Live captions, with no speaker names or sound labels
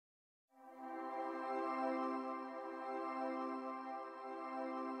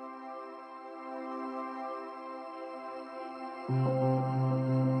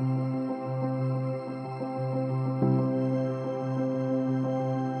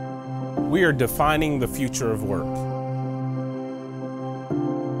We are defining the future of work.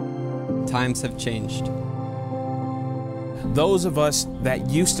 Times have changed. Those of us that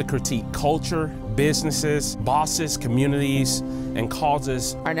used to critique culture, businesses, bosses, communities, and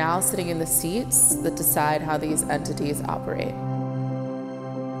causes are now sitting in the seats that decide how these entities operate.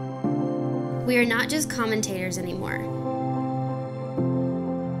 We are not just commentators anymore.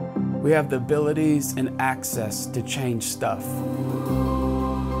 We have the abilities and access to change stuff.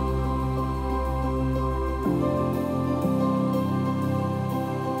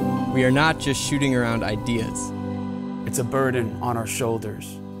 We are not just shooting around ideas. It's a burden on our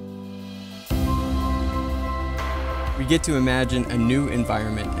shoulders. We get to imagine a new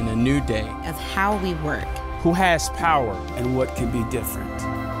environment and a new day of how we work. Who has power and what can be different.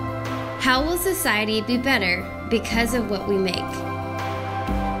 How will society be better because of what we make?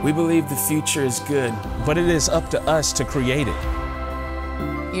 We believe the future is good, but it is up to us to create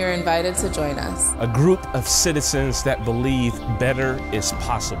it. You're invited to join us. A group of citizens that believe better is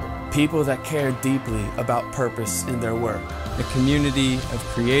possible. People that care deeply about purpose in their work. A community of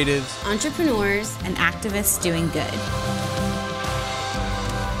creatives, entrepreneurs, and activists doing good.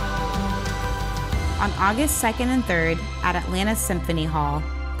 On August 2nd and 3rd at Atlanta Symphony Hall,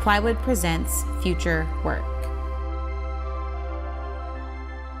 Plywood presents Future Work.